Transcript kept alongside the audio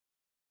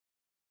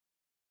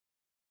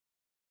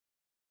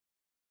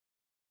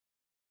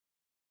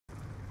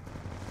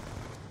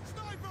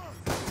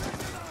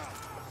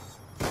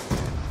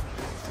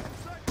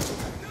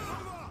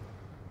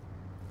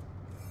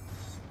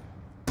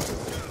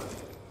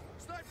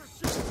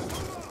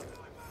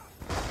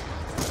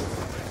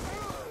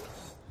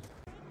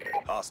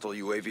Hostile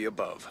UAV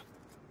above.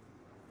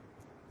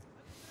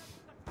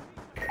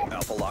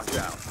 Alpha locked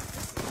down.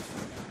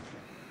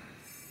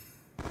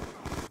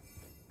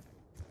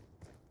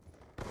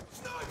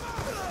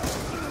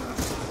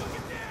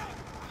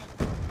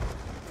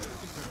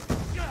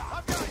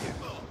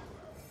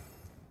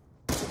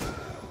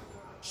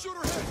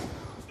 Shooter hit.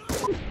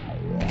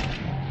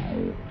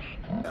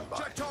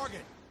 Check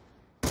target.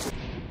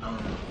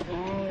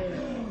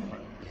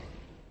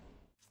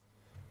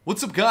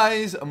 What's up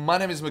guys, my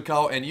name is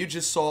Macau and you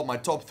just saw my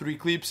top 3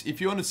 clips.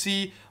 If you want to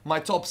see my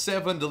top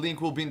 7, the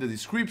link will be in the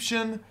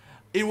description.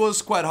 It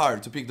was quite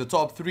hard to pick the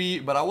top 3,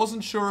 but I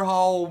wasn't sure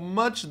how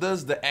much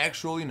does the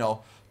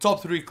actual,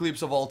 top 3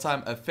 clips of all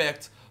time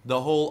affect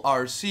the whole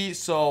RC,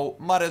 so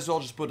might as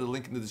well just put a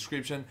link in the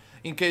description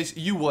in case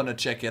you want to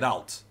check it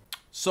out.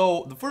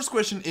 So the first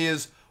question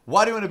is,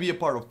 why do you want to be a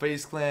part of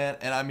FaZe Clan?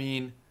 And I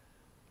mean,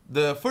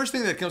 the first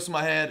thing that comes to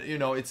my head,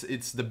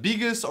 it's the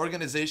biggest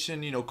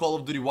organization, Call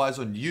of Duty wise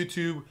on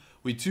YouTube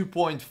with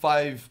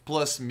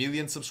 2.5+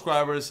 million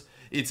subscribers.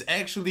 It's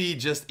actually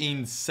just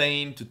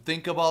insane to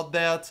think about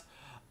that.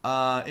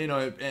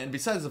 And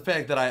besides the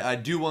fact that I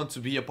do want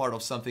to be a part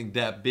of something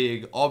that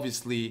big,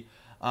 obviously,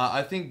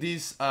 I think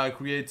this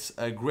creates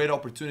a great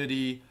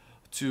opportunity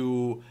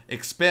to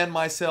expand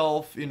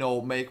myself,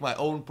 make my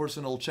own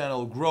personal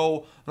channel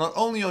grow, not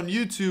only on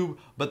YouTube,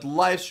 but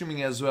live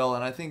streaming as well.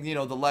 And I think, the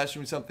live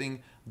streaming is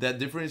something that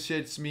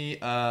differentiates me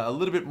a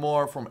little bit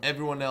more from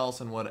everyone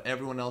else and what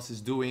everyone else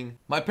is doing.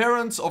 My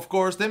parents, of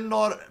course, they're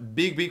not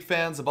big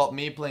fans about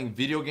me playing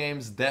video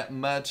games that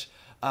much,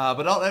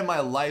 but now that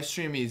my live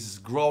stream is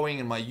growing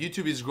and my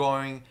YouTube is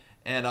growing,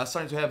 and I'm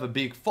starting to have a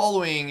big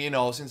following,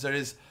 since there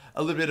is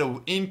a little bit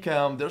of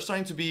income, they're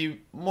starting to be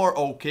more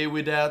okay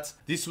with that.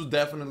 This would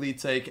definitely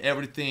take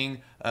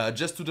everything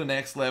just to the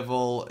next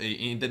level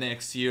in the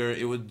next year.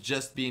 It would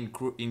just be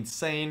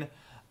insane.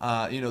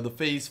 The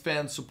FaZe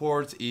fan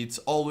support, it's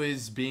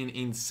always been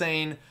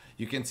insane.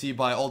 You can see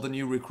by all the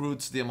new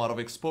recruits the amount of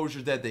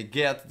exposure that they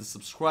get, the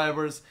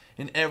subscribers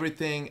and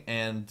everything,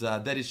 and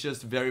that is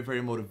just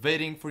very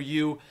motivating for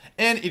you,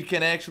 and it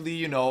can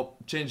actually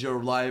change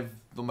your life,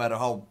 no matter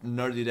how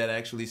nerdy that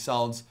actually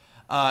sounds.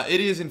 It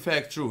is in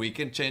fact true. It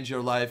can change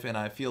your life, and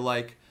I feel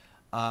like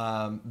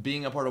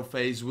being a part of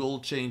FaZe will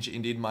change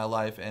indeed my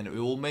life, and it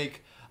will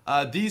make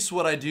this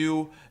what I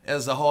do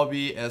as a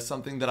hobby, as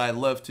something that I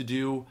love to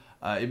do.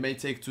 It may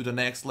take to the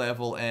next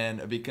level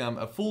and become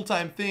a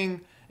full-time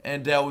thing,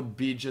 and that would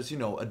be just,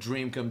 a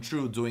dream come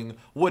true, doing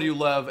what you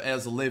love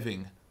as a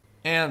living.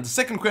 And the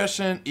second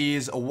question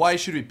is, why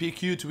should we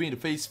pick you to be in the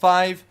FaZe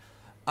 5?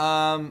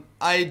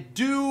 I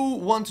do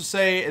want to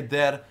say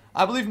that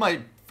I believe my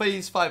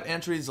FaZe 5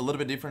 entry is a little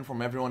bit different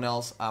from everyone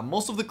else.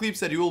 Most of the clips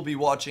that you will be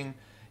watching,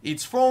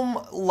 it's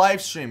from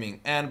live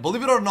streaming, and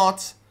believe it or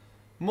not,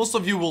 most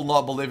of you will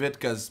not believe it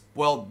because,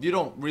 well, you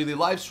don't really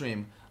live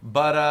stream.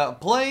 But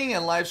playing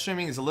and live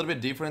streaming is a little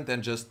bit different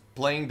than just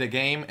playing the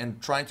game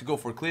and trying to go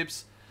for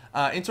clips.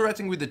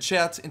 Interacting with the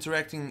chat,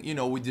 interacting,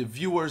 with the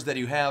viewers that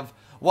you have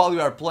while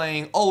you are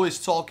playing,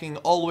 always talking,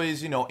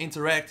 always,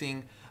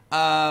 interacting,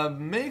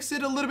 makes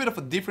it a little bit of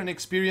a different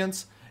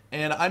experience.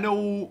 And I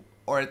know,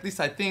 or at least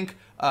I think,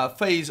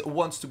 FaZe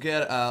wants to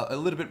get a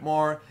little bit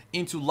more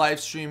into live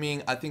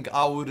streaming. I think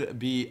I would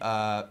be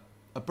a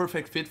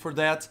perfect fit for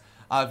that.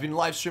 I've been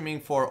live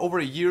streaming for over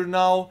a year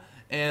now,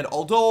 and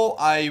although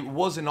I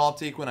was in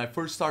Optic when I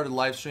first started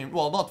live stream,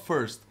 well, not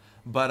first,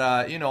 but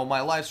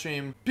my live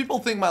stream, people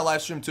think my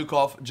live stream took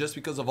off just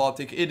because of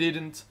Optic. It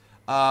didn't.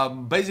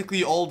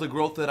 Basically all the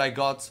growth that I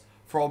got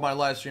from my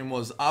live stream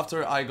was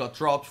after I got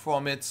dropped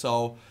from it,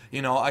 so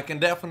I can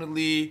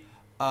definitely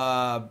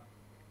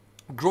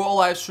grow a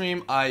live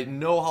stream. I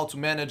know how to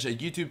manage a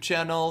YouTube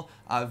channel.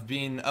 I've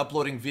been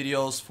uploading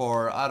videos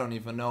for I don't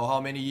even know how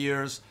many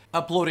years,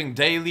 uploading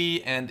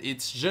daily, and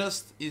it's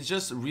just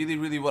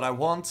really what I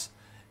want.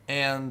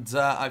 And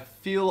I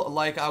feel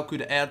like I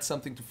could add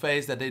something to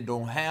FaZe that they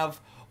don't have,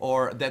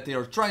 or that they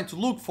are trying to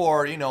look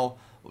for,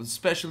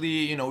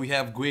 especially, we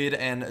have Guid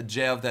and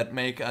Jeff that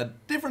make a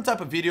different type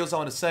of videos, I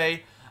want to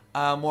say,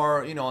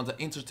 more, on the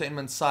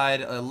entertainment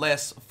side,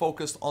 less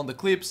focused on the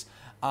clips.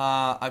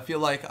 I feel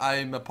like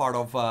I'm a part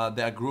of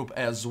that group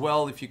as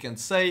well, if you can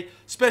say,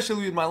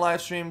 especially with my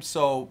live stream.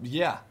 So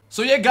yeah.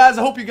 Guys,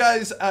 I hope you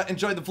guys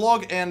enjoyed the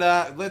vlog, and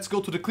let's go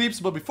to the clips.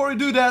 But before we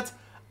do that,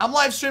 I'm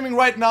live streaming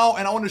right now,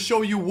 and I want to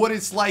show you what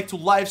it's like to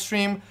live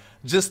stream.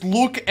 Just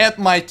look at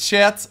my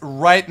chat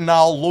right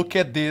now. Look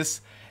at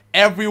this.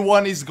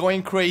 Everyone is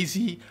going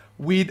crazy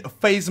with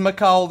FaZe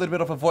Macau. A little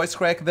bit of a voice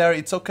crack there.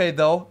 It's okay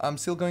though. I'm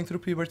still going through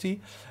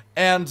puberty.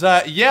 And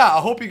yeah, I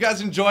hope you guys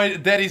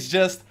enjoyed. That is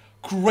just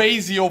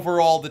crazy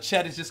overall. The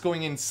chat is just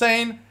going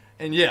insane.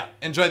 And yeah,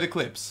 enjoy the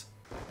clips.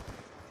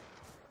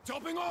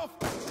 Jumping off.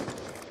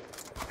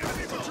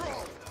 Enemy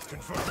patrol.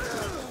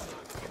 Confirmed.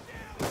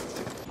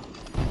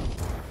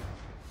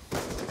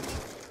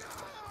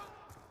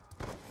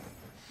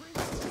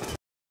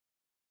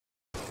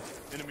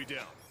 Enemy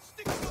down.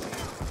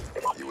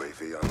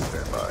 UAV on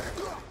standby.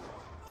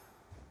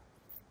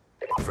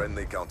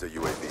 Friendly counter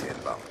UAV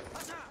inbound.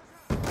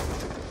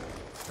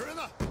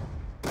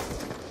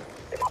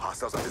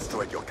 Hostiles have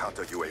destroyed your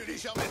counter UAV.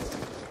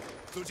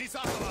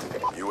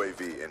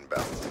 UAV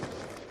inbound.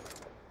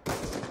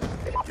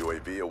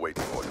 UAV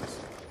awaiting orders.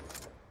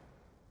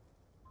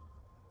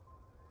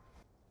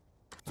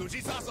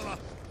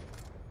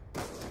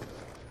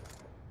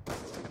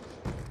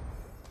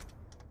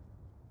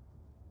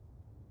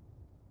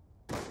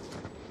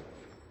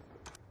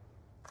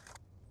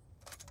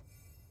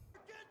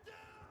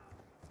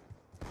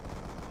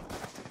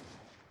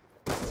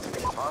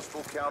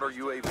 Hostile counter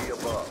UAV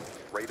above.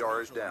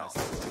 Radar is down.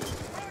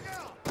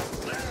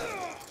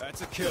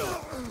 That's a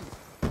kill.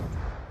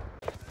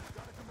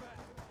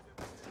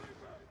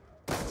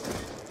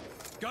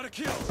 Got a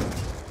kill.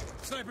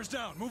 Sniper's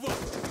down. Move up.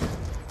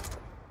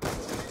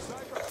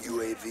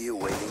 UAV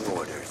awaiting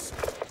orders.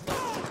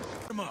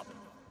 Him up.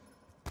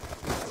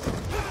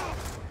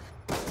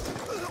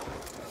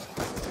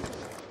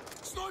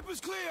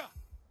 Sniper's clear.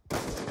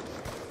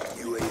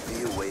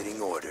 UAV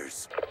awaiting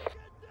orders.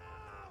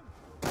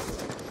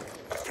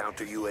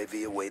 Counter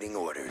UAV awaiting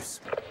orders.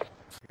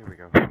 Here we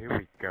go, here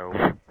we go.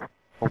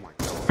 Oh my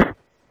god.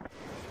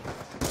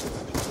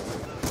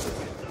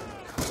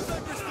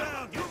 Sniper's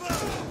down. Move up.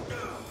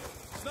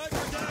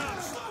 Sniper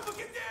down. Sniper,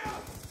 get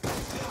down.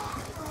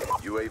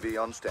 UAV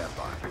on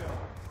standby.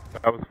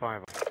 That was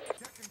 5.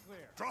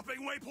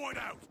 Dropping waypoint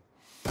out.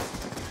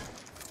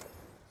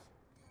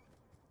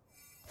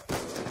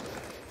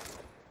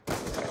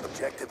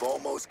 Objective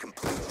almost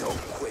complete.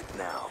 Don't quit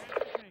now.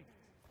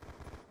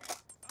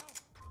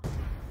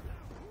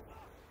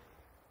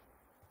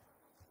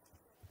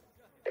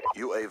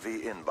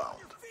 UAV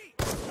inbound.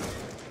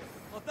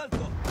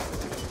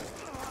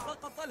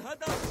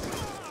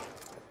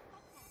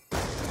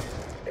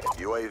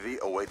 UAV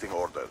awaiting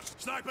orders.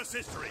 Sniper's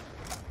history.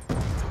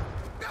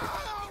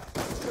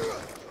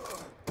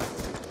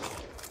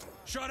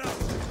 Shut up.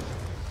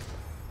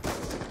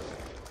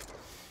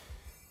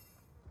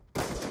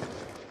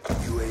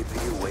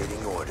 UAV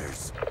awaiting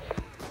orders.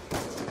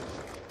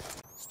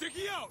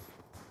 Sticky out.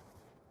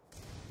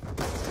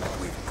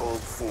 We've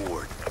pulled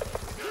forward.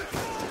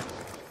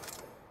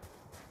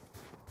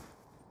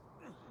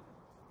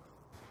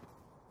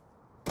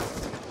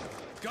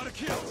 Got a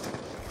kill.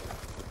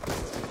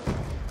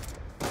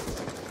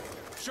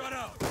 Shut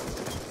out.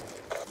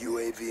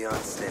 UAV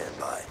on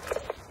standby.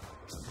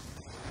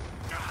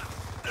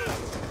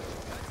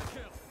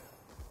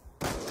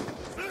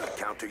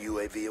 Counter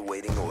UAV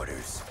awaiting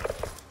orders.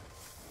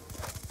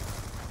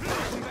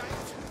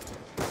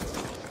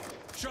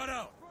 Shut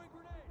out.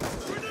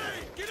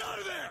 Grenade! Get out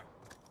of there!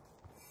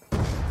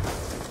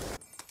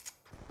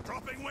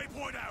 Dropping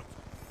waypoint out.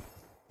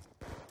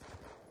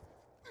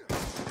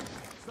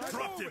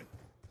 Dropped him.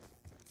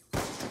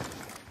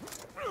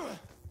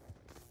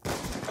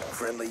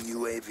 Friendly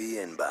UAV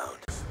inbound.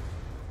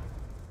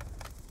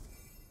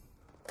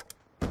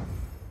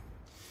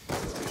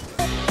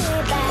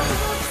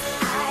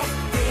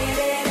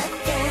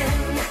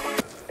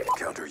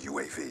 Counter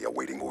UAV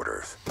awaiting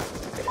orders.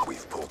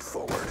 We've pulled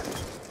forward.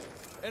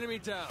 Enemy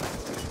down.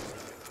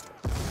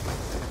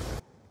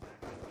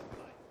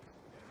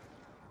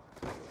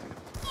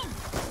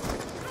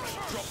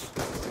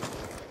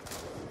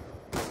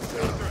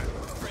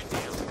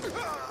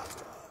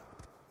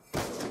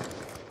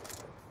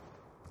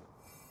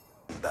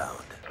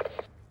 Bound.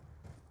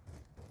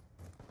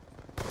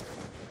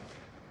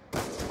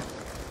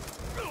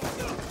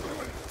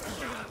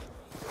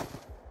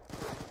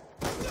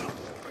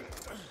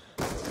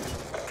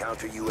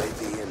 Counter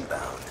UAV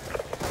inbound.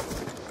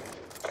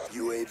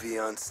 UAV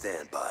on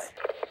standby.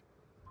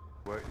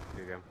 Work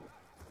again.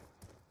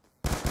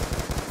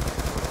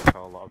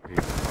 Saw a lot of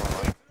people.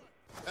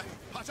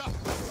 Hot up.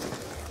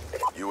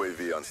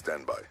 UAV on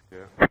standby.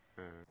 Yeah.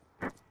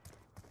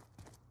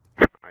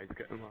 He's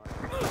getting like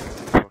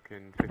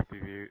fucking 50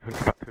 views,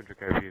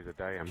 200k views a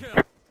day. I'm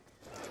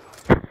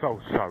so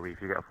sorry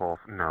if you get a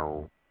 4th.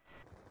 No.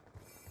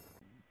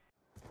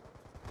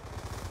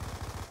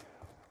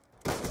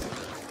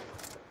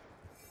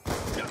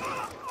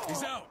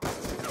 He's out.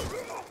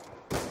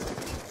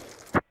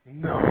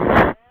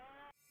 No.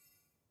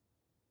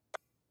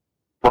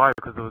 Why?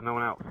 Because there was no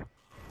one else.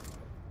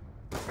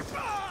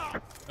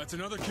 That's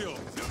another kill.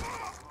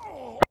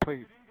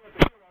 Please.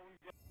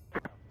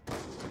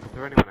 Is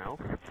there anyone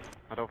else?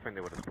 I don't think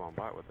they would have spawned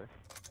back, would they?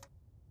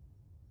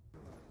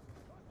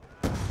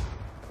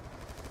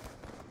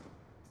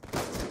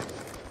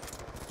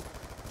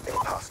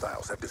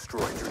 Hostiles have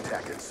destroyed your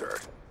TAC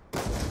insert.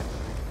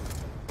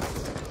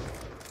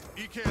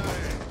 EKIA.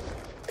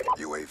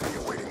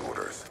 UAV awaiting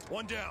orders.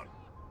 One down.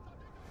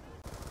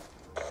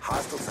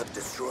 Hostiles have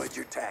destroyed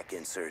your TAC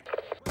insert.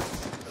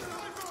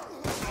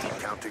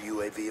 Counter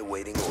UAV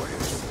awaiting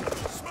orders.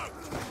 Smoke.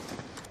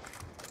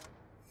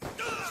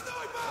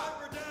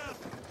 Sniper down.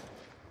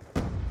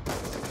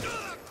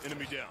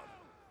 Enemy down.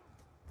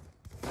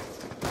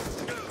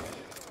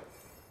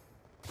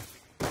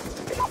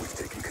 We've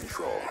taken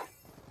control.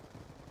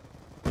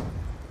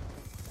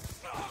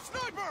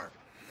 Sniper!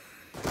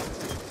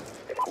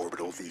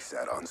 Orbital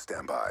VSAT on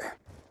standby.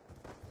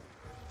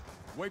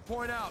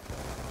 Waypoint out.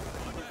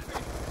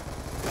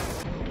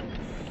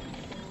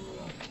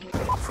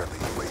 Friendly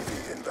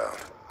UAV inbound.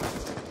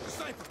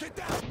 Sniper, get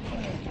down!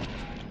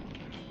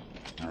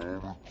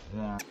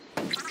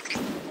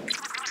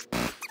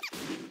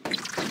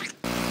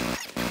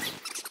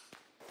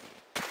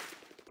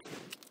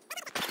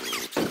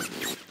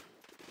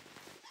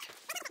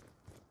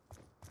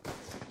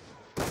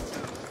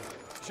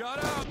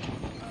 Shot out!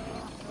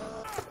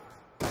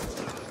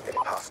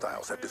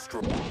 Hostiles have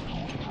destroyed.